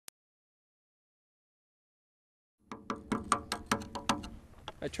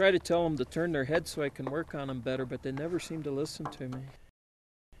I try to tell them to turn their head so I can work on them better, but they never seem to listen to me.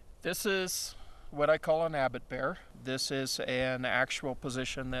 This is what I call an abbot bear. This is an actual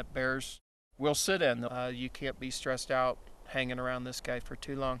position that bears will sit in. You can't be stressed out hanging around this guy for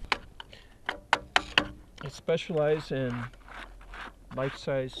too long. I specialize in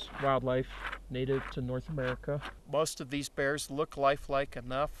life-size wildlife native to North America. Most of these bears look lifelike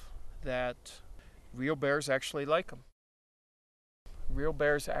enough that real bears actually like them. Real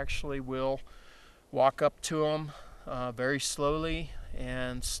bears actually will walk up to them very slowly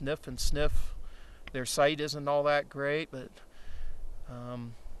and sniff and sniff. Their sight isn't all that great, but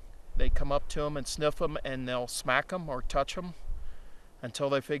they come up to them and sniff them, and they'll smack them or touch them until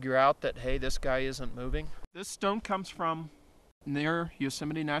they figure out that, hey, this guy isn't moving. This stone comes from near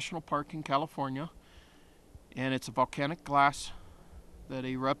Yosemite National Park in California, and it's a volcanic glass that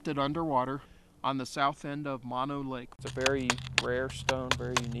erupted underwater on the south end of Mono Lake. It's a very rare stone,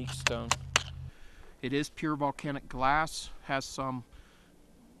 very unique stone. It is pure volcanic glass, has some,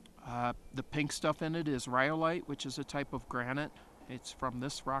 the pink stuff in it is rhyolite, which is a type of granite. It's from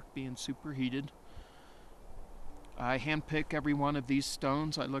this rock being superheated. I handpick every one of these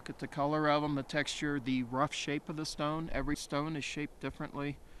stones. I look at the color of them, the texture, the rough shape of the stone. Every stone is shaped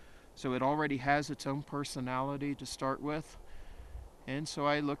differently, so it already has its own personality to start with. And so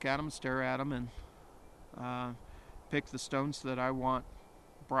I look at them, stare at them, and pick the stones that I want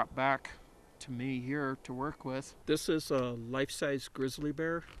brought back to me here to work with. This is a life-size grizzly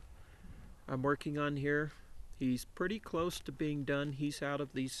bear I'm working on here. He's pretty close to being done. He's out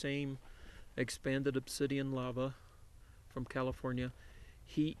of the same expanded obsidian lava from California.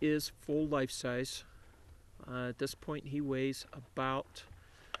 He is full life-size. At this point he weighs about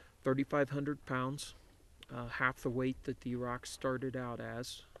 3,500 pounds. Half the weight that the rock started out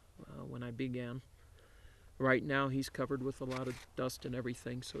as when I began. Right now he's covered with a lot of dust and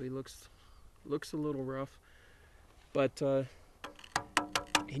everything, so he looks a little rough, but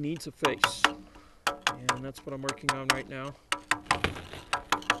he needs a face, and that's what I'm working on right now.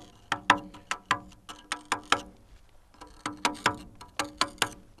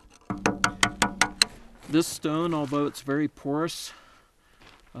 This stone, although it's very porous,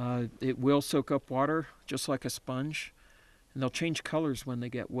 it will soak up water just like a sponge, and they'll change colors when they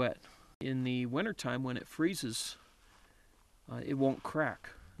get wet. In the wintertime, when it freezes, it won't crack.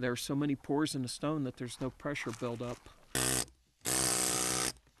 There are so many pores in the stone that there's no pressure buildup.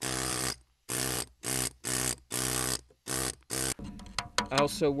 I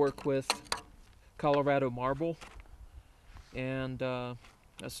also work with Colorado marble and a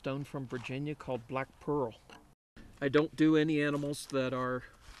stone from Virginia called black pearl. I don't do any animals that are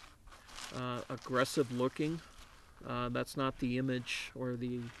aggressive looking. That's not the image or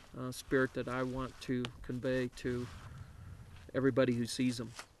the spirit that I want to convey to everybody who sees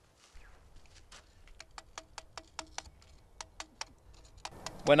them.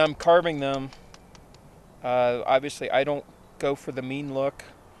 When I'm carving them, obviously I don't go for the mean look.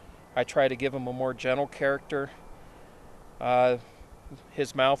 I try to give him a more gentle character.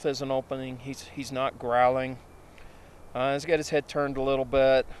 His mouth isn't opening, he's not growling. He's got his head turned a little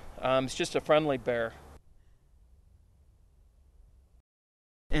bit. It's just a friendly bear.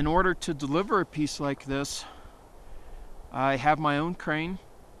 In order to deliver a piece like this, I have my own crane.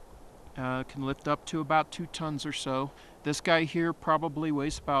 Can lift up to about 2 tons or so. This guy here probably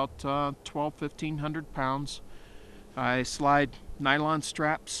weighs about 1,500 pounds. I slide nylon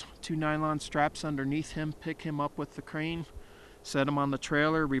straps, 2 nylon straps underneath him, pick him up with the crane, set him on the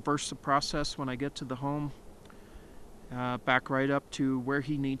trailer, reverse the process when I get to the home, back right up to where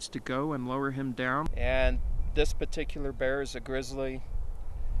he needs to go and lower him down. And this particular bear is a grizzly,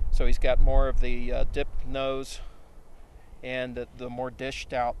 so he's got more of the dipped nose and the more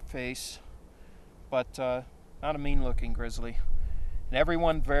dished out face, but not a mean looking grizzly. And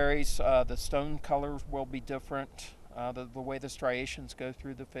everyone varies. The stone color will be different, the way the striations go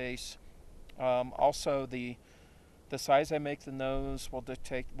through the face. Also the size I make the nose will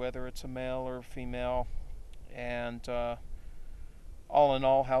dictate whether it's a male or a female, and all in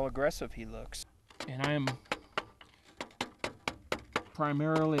all how aggressive he looks. And I am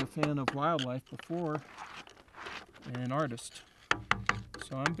primarily a fan of wildlife before an artist.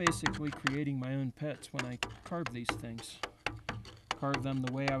 So I'm basically creating my own pets when I carve these things. Carve them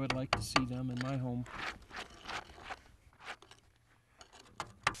the way I would like to see them in my home.